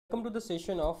Welcome to the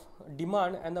session of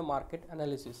demand and the market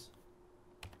analysis.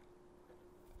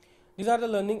 These are the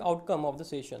learning outcome of the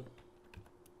session.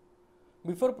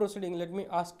 Before proceeding, let me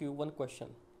ask you one question.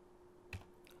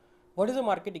 What is a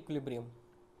market equilibrium?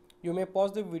 You may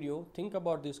pause the video, think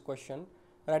about this question,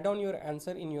 write down your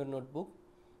answer in your notebook,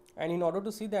 and in order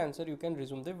to see the answer, you can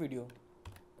resume the video.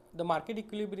 The market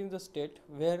equilibrium is a state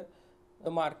where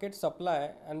the market supply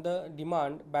and the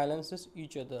demand balances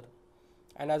each other,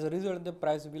 and as a result the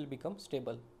price will become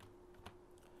stable.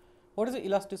 What is the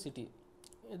elasticity?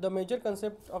 The major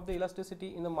concept of the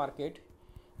elasticity in the market.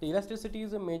 The elasticity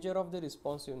is a measure of the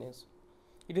responsiveness.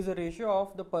 It is a ratio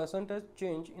of the percentage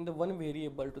change in the one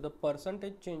variable to the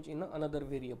percentage change in another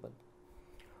variable.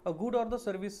 A good or the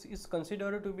service is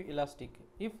considered to be elastic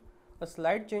if a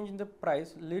slight change in the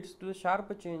price leads to a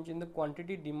sharp change in the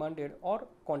quantity demanded or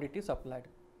quantity supplied.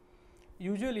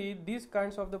 Usually these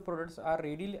kinds of the products are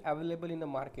readily available in the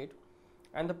market,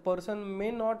 and the person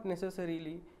may not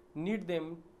necessarily need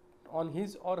them on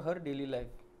his or her daily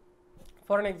life.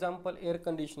 For an example, air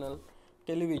conditioner,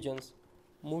 televisions,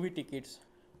 movie tickets,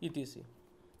 etc.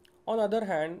 On the other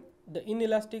hand, the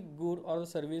inelastic good or the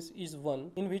service is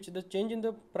one in which the change in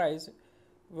the price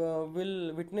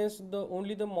will witness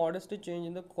only the modest change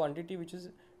in the quantity which is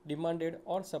demanded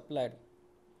or supplied.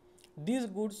 These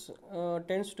goods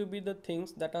tends to be the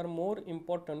things that are more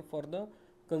important for the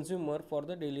consumer for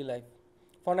the daily life.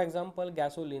 For example,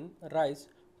 gasoline, rice,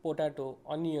 potato,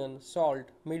 onion, salt,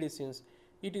 medicines,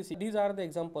 etc. These are the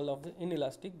example of the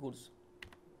inelastic goods.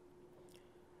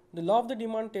 The law of the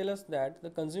demand tells us that the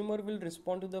consumer will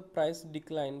respond to the price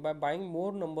decline by buying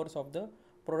more numbers of the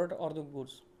product or the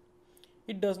goods.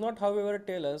 It does not, however,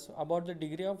 tell us about the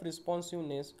degree of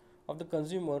responsiveness of the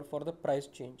consumer for the price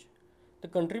change. The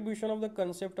contribution of the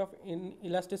concept of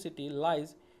inelasticity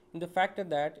lies in the fact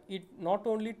that it not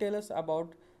only tells us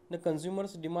about the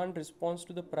consumer's demand response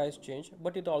to the price change,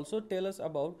 but it also tells us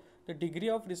about the degree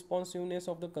of responsiveness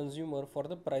of the consumer for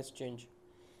the price change.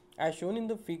 As shown in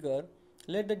the figure,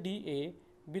 let the DA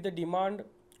be the demand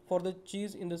for the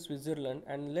cheese in the Switzerland,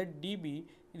 and let DB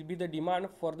be the demand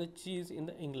for the cheese in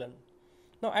the England.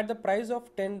 Now at the price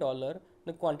of $10,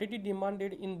 the quantity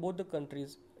demanded in both the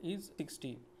countries is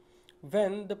 60.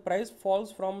 When the price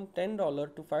falls from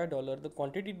 $10 to $5, the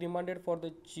quantity demanded for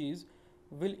the cheese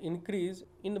will increase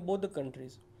in both the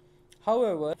countries.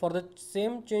 However, for the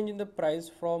same change in the price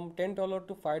from $10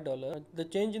 to $5, the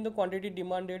change in the quantity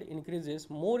demanded increases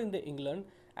more in the England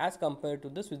as compared to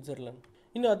the Switzerland.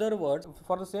 In other words,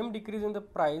 for the same decrease in the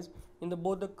price in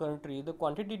both the country, the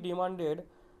quantity demanded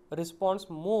responds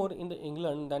more in the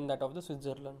England than that of the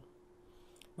Switzerland.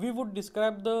 We would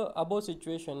describe the above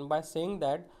situation by saying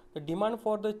that the demand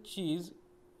for the cheese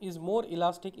is more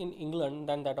elastic in England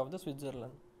than that of the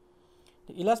Switzerland.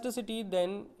 The elasticity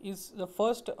then is the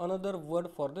first another word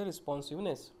for the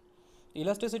responsiveness. The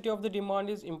elasticity of the demand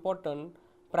is important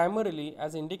primarily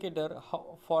as indicator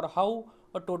for how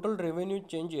a total revenue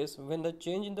changes when the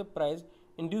change in the price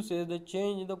induces the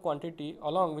change in the quantity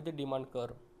along with the demand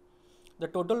curve. The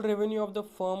total revenue of the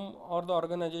firm or the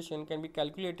organization can be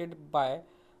calculated by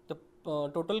the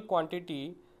total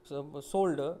quantity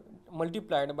sold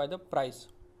multiplied by the price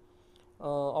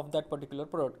of that particular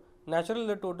product. Naturally,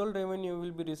 the total revenue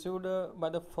will be received by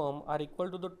the firm are equal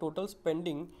to the total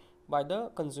spending by the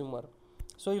consumer.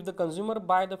 So if the consumer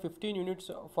buy the 15 units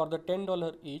for the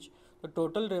 $10 each, the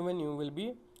total revenue will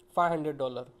be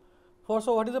 $500.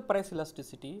 So what is the price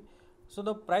elasticity? So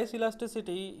the price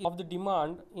elasticity of the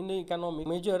demand in the economy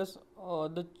measures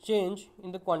the change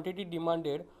in the quantity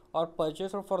demanded or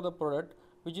purchased for the product,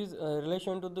 which is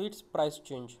relation to its price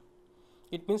change.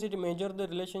 It means it measures the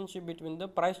relationship between the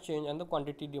price change and the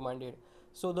quantity demanded.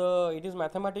 So it is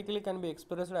mathematically can be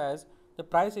expressed as the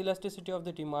price elasticity of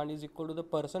the demand is equal to the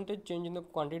percentage change in the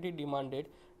quantity demanded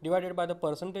divided by the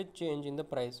percentage change in the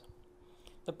price.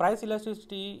 The price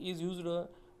elasticity is used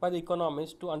by the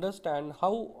economists to understand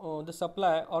how the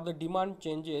supply or the demand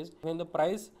changes when the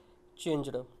price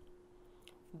changed.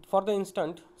 For the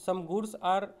instant, some goods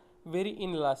are very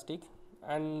inelastic,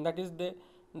 and that is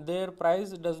their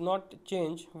price does not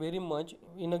change very much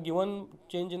in a given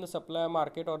change in the supply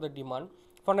market or the demand.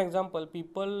 For example,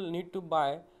 people need to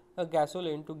buy a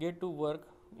gasoline to get to work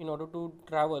in order to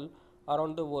travel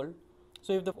around the world.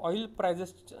 So if the oil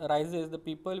prices rises, the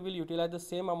people will utilize the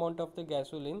same amount of the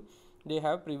gasoline they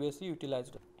have previously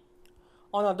utilized.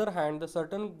 On the other hand, the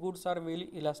certain goods are very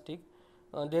elastic.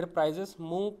 Their prices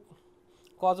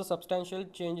cause a substantial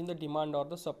change in the demand or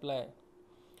the supply.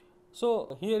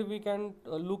 So here we can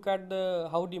look at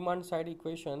how demand side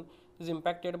equation is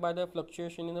impacted by the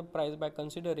fluctuation in the price by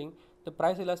considering the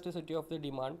price elasticity of the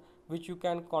demand, which you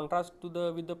can contrast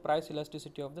to with the price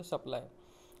elasticity of the supply.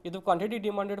 If the quantity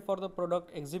demanded for the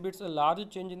product exhibits a large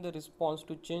change in the response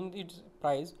to change its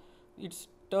price, it's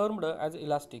termed as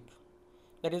elastic.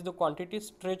 That is, the quantity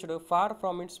stretched far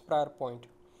from its prior point.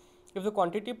 If the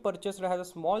quantity purchased has a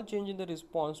small change in the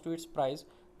response to its price,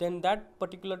 then that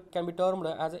particular can be termed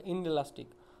as inelastic,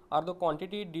 or the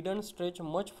quantity didn't stretch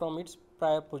much from its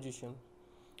prior position.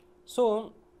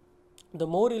 So, the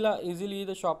more easily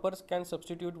the shoppers can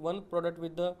substitute one product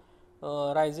with the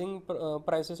rising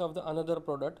prices of the another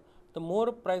product, the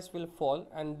more price will fall,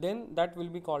 and then that will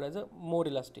be called as a more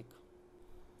elastic.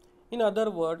 In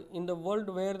other words, in the world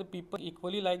where the people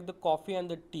equally like the coffee and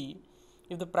the tea,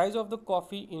 if the price of the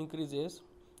coffee increases,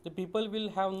 the people will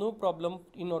have no problem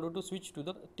in order to switch to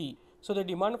the tea. So the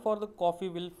demand for the coffee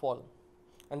will fall.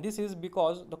 And this is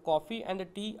because the coffee and the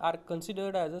tea are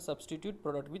considered as a substitute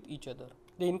product with each other.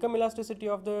 The income elasticity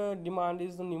of the demand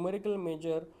is the numerical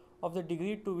measure of the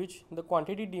degree to which the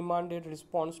quantity demanded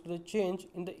responds to the change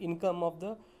in the income of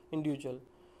the individual.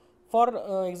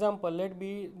 For example, let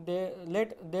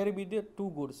there be the two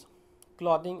goods,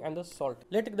 clothing and the salt.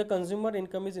 Let the consumer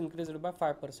income is increased by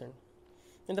 5%.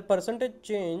 And the percentage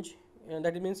change,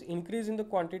 that means increase in the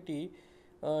quantity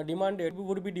demanded,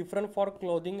 would be different for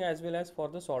clothing as well as for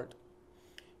the salt.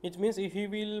 It means if he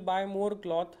will buy more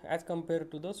cloth as compared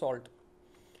to the salt.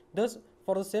 Thus,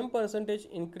 for the same percentage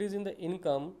increase in the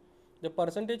income, the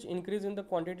percentage increase in the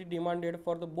quantity demanded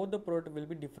for both the product will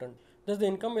be different. Thus, the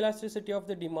income elasticity of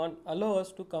the demand allows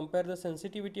us to compare the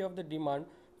sensitivity of the demand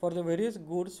for the various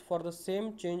goods for the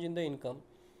same change in the income.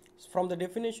 From the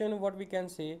definition, what we can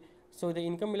say, so the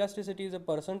income elasticity is a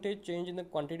percentage change in the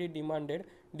quantity demanded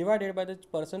divided by the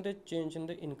percentage change in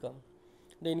the income.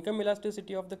 The income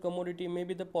elasticity of the commodity may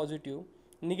be the positive,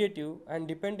 negative, and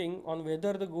depending on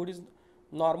whether the good is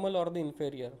normal or the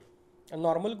inferior. A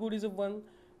normal good is one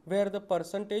where the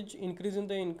percentage increase in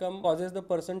the income causes the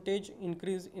percentage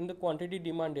increase in the quantity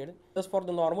demanded. Thus, for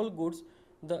the normal goods,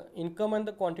 the income and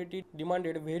the quantity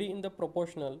demanded vary in the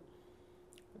proportional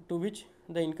to which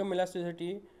the income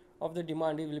elasticity of the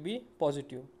demand will be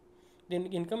positive. The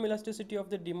income elasticity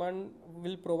of the demand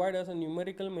will provide us a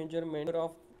numerical measurement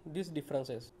of these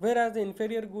differences. Whereas the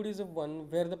inferior good is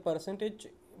one where the percentage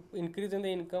increase in the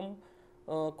income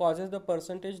causes the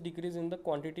percentage decrease in the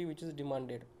quantity which is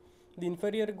demanded. The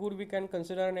inferior good we can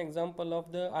consider an example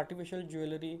of the artificial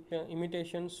jewelry,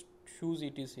 imitation shoes,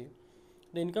 etc.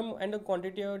 The income and the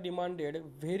quantity are demanded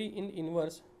vary in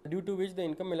inverse, due to which the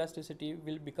income elasticity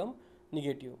will become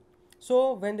negative.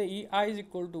 So when the EI is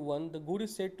equal to 1, the good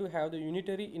is said to have the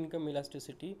unitary income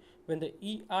elasticity. When the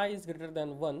EI is greater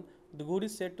than 1, the good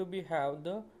is said to have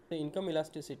the income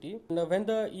elasticity. And when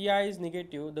the EI is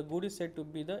negative, the good is said to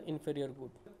be the inferior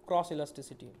good. Cross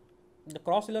elasticity. The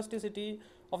cross elasticity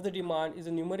of the demand is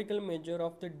a numerical measure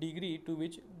of the degree to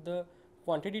which the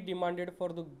quantity demanded for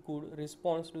the good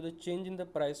responds to the change in the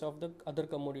price of the other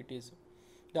commodities.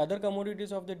 The other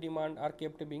commodities of the demand are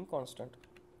kept being constant.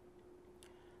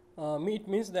 It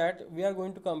means that we are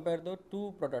going to compare the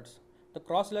two products. The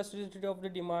cross elasticity of the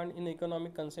demand in the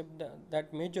economic concept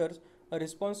that measures a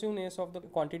responsiveness of the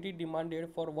quantity demanded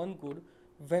for one good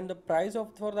when the price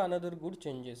for the another good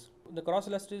changes. The cross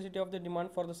elasticity of the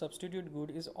demand for the substitute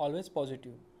good is always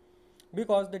positive,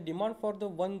 because the demand for the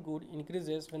one good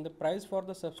increases when the price for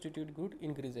the substitute good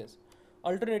increases.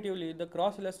 Alternatively, the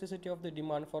cross elasticity of the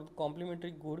demand for the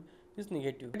complementary good is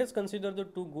negative. Let us consider the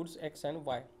two goods X and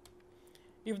Y.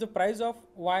 If the price of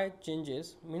Y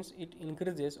changes, means it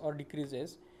increases or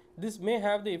decreases, this may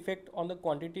have the effect on the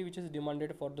quantity which is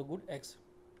demanded for the good X.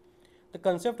 The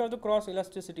concept of the cross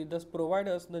elasticity thus provides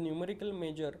us the numerical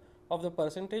measure of the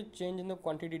percentage change in the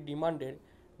quantity demanded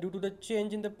due to the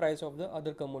change in the price of the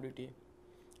other commodity.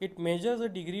 It measures the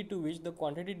degree to which the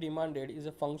quantity demanded is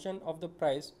a function of the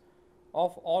price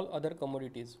of all other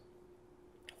commodities.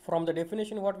 From the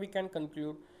definition, what we can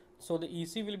conclude, so the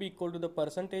EC will be equal to the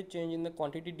percentage change in the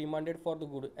quantity demanded for the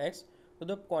good X to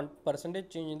the percentage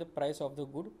change in the price of the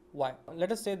good Y.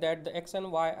 Let us say that the X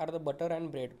and Y are the butter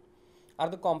and bread, are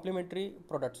the complementary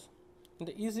products.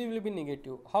 The EC will be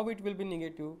negative. How it will be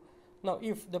negative? Now,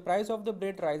 if the price of the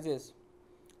bread rises,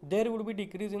 there would be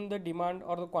decrease in the demand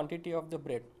or the quantity of the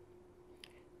bread.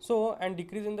 So, and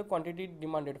decrease in the quantity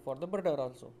demanded for the butter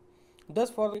also.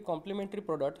 Thus, for the complementary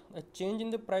product, a change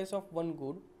in the price of one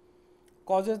good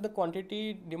causes the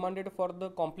quantity demanded for the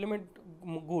complement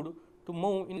good to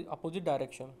move in opposite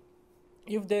direction.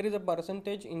 If there is a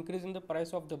percentage increase in the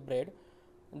price of the bread,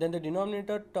 then the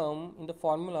denominator term in the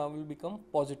formula will become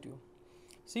positive.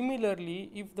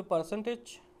 Similarly, if the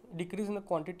percentage decrease in the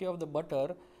quantity of the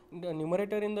butter, the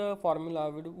numerator in the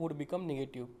formula would become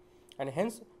negative, and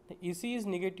hence the EC is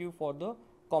negative for the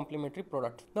complementary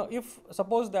product. Now if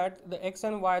suppose that the X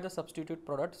and Y the substitute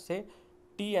product, say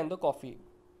tea and the coffee,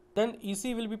 then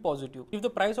EC will be positive. If the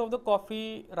price of the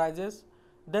coffee rises,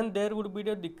 then there would be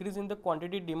the decrease in the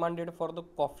quantity demanded for the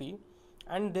coffee,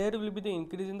 and there will be the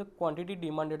increase in the quantity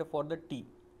demanded for the tea,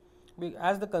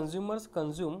 as the consumers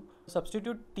consume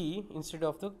substitute tea instead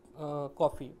of the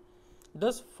coffee.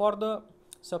 Thus for the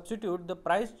substitute, the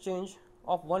price change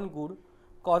of one good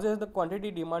causes the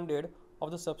quantity demanded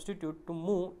of the substitute to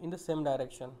move in the same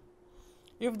direction.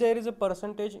 If there is a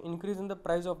percentage increase in the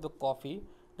price of the coffee,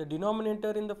 the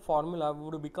denominator in the formula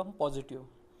would become positive,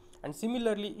 and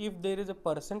similarly if there is a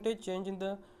percentage change in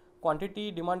the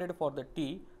quantity demanded for the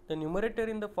tea, the numerator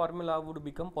in the formula would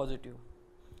become positive.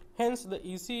 Hence the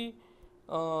EC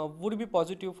would be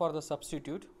positive for the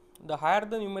substitute. The higher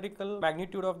the numerical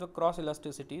magnitude of the cross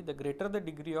elasticity, the greater the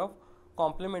degree of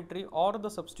complementary or the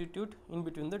substitute in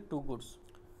between the two goods.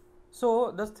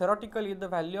 So thus theoretically the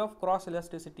value of cross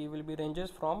elasticity will be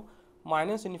ranges from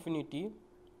 -infinity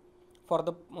for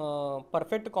the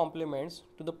perfect complements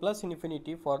to the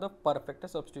 +infinity for the perfect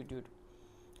substitute.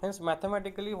 Hence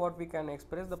mathematically what we can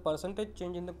express, the percentage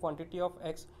change in the quantity of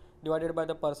X divided by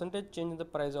the percentage change in the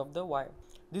price of the Y.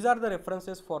 These are the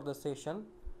references for the session.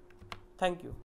 Thank you.